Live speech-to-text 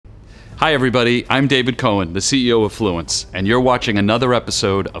Hi everybody, I'm David Cohen, the CEO of Fluence, and you're watching another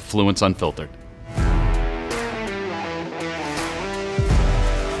episode of Fluence Unfiltered.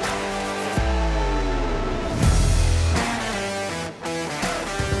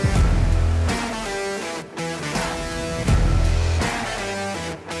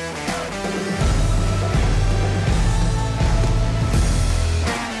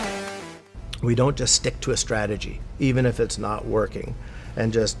 We don't just stick to a strategy, even if it's not working,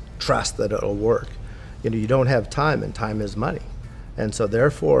 and just trust that it'll work. You don't have time, and time is money. And so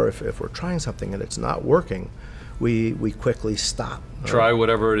therefore, if we're trying something and it's not working, we quickly stop. Try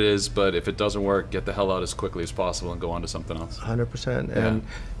whatever it is, but if it doesn't work, get the hell out as quickly as possible and go on to something else. 100%. Yeah. And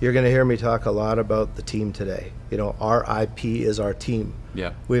you're going to hear me talk a lot about the team today. Our IP is our team.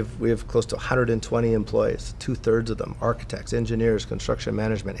 Yeah. We have close to 120 employees, 2/3 of them architects, engineers, construction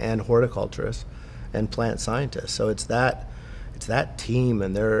management, and horticulturists, and plant scientists. So it's that team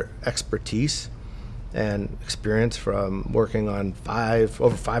and their expertise and experience from working on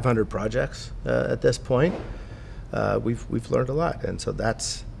over 500 projects at this point. We've learned a lot, and so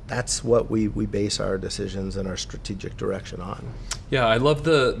that's what we base our decisions and our strategic direction on. Yeah, I love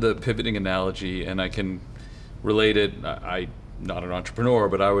the pivoting analogy, and I can relate it. I'm not an entrepreneur,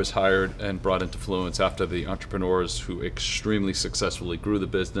 but I was hired and brought into Fluence after the entrepreneurs who extremely successfully grew the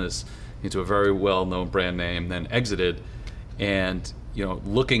business into a very well-known brand name, then exited, and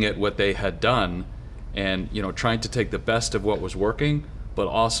looking at what they had done, and trying to take the best of what was working, but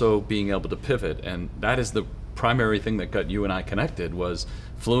also being able to pivot, and that is the primary thing that got you and I connected. Was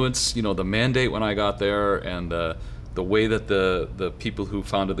Fluence, the mandate when I got there, and the way that the people who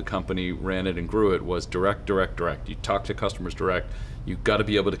founded the company ran it and grew it was direct. You talk to customers direct. You've got to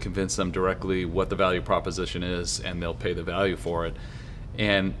be able to convince them directly what the value proposition is, and they'll pay the value for it.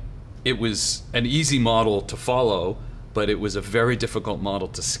 And it was an easy model to follow, but it was a very difficult model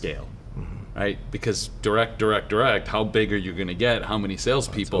to scale. Right? Because direct, how big are you going to get? How many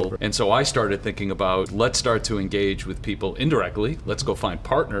salespeople? And so I started thinking about, let's start to engage with people indirectly. Let's go find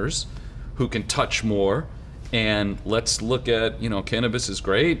partners who can touch more. And let's look at, cannabis is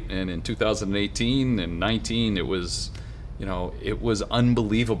great. And in 2018 and 19, it was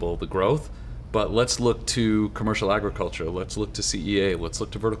unbelievable, the growth. But let's look to commercial agriculture. Let's look to CEA. Let's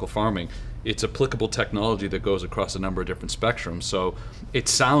look to vertical farming. It's applicable technology that goes across a number of different spectrums. So it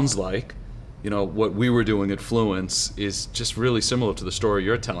sounds like what we were doing at Fluence is just really similar to the story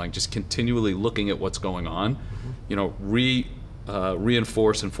you're telling, just continually looking at what's going on,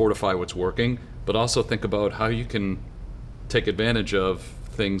 reinforce and fortify what's working, but also think about how you can take advantage of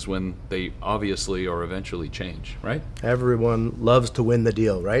things when they obviously or eventually change, right? Everyone loves to win the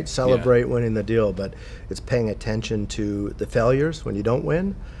deal, right? Celebrate winning the deal, but it's paying attention to the failures when you don't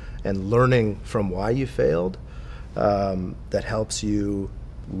win and learning from why you failed that helps you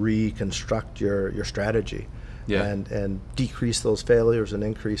reconstruct your strategy, and decrease those failures and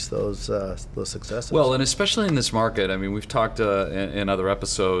increase those successes. Well, and especially in this market, I mean, we've talked in other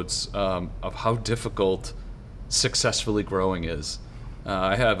episodes of how difficult successfully growing is.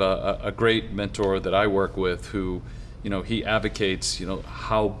 I have a great mentor that I work with who, he advocates,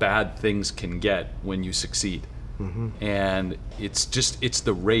 how bad things can get when you succeed, and it's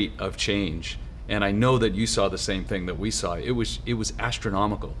the rate of change. And I know that you saw the same thing that we saw. It was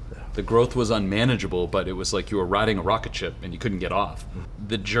astronomical. The growth was unmanageable, but it was like you were riding a rocket ship and you couldn't get off.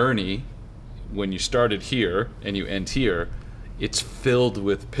 The journey, when you started here and you end here, it's filled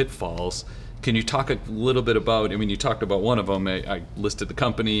with pitfalls. Can you talk a little bit about, you talked about one of them. I listed the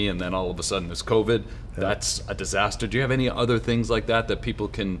company, and then all of a sudden there's COVID. That's a disaster. Do you have any other things like that people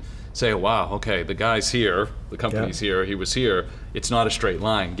can say, wow, okay, the guy's here, the company's here, he was here. It's not a straight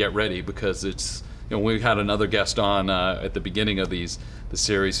line. Get ready, because it's, we had another guest on at the beginning of the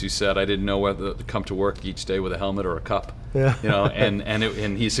series who said, I didn't know whether to come to work each day with a helmet or a cup.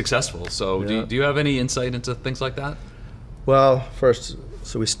 And he's successful. So do you have any insight into things like that? Well, first,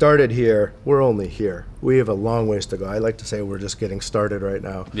 so we started here. We're only here. We have a long ways to go. I like to say we're just getting started right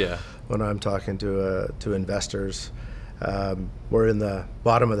now. Yeah. When I'm talking to investors, we're in the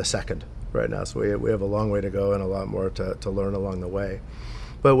bottom of the second right now. So we have a long way to go and a lot more to learn along the way.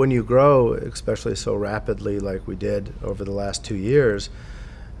 But when you grow, especially so rapidly like we did over the last 2 years,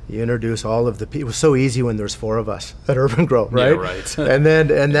 you introduce all of the people. It was so easy when there's 4 of us at urban-gro, right? Yeah, right.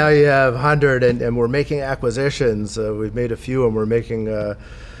 and now you have 100, and we're making acquisitions. We've made a few, and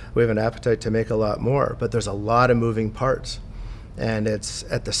we have an appetite to make a lot more. But there's a lot of moving parts, and it's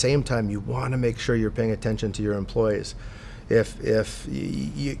at the same time you want to make sure you're paying attention to your employees.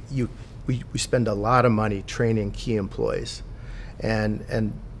 We spend a lot of money training key employees,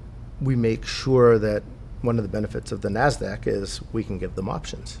 and we make sure that one of the benefits of the NASDAQ is we can give them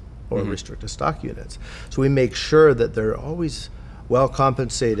options. or restricted stock units. So we make sure that they're always well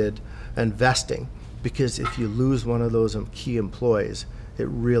compensated and vesting, because if you lose one of those key employees, it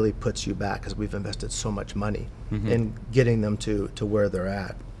really puts you back, because we've invested so much money in getting them to where they're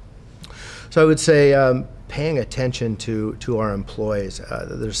at. So I would say paying attention to our employees.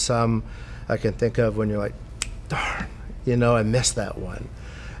 There's some I can think of when you're like, darn, I missed that one.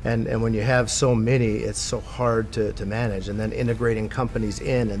 And when you have so many, it's so hard to manage. And then integrating companies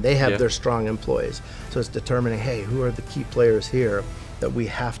in, and they have their strong employees. So it's determining, hey, who are the key players here that we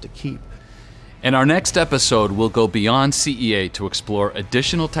have to keep? In our next episode, we'll go beyond CEA to explore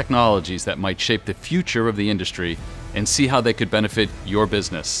additional technologies that might shape the future of the industry and see how they could benefit your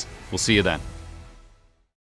business. We'll see you then.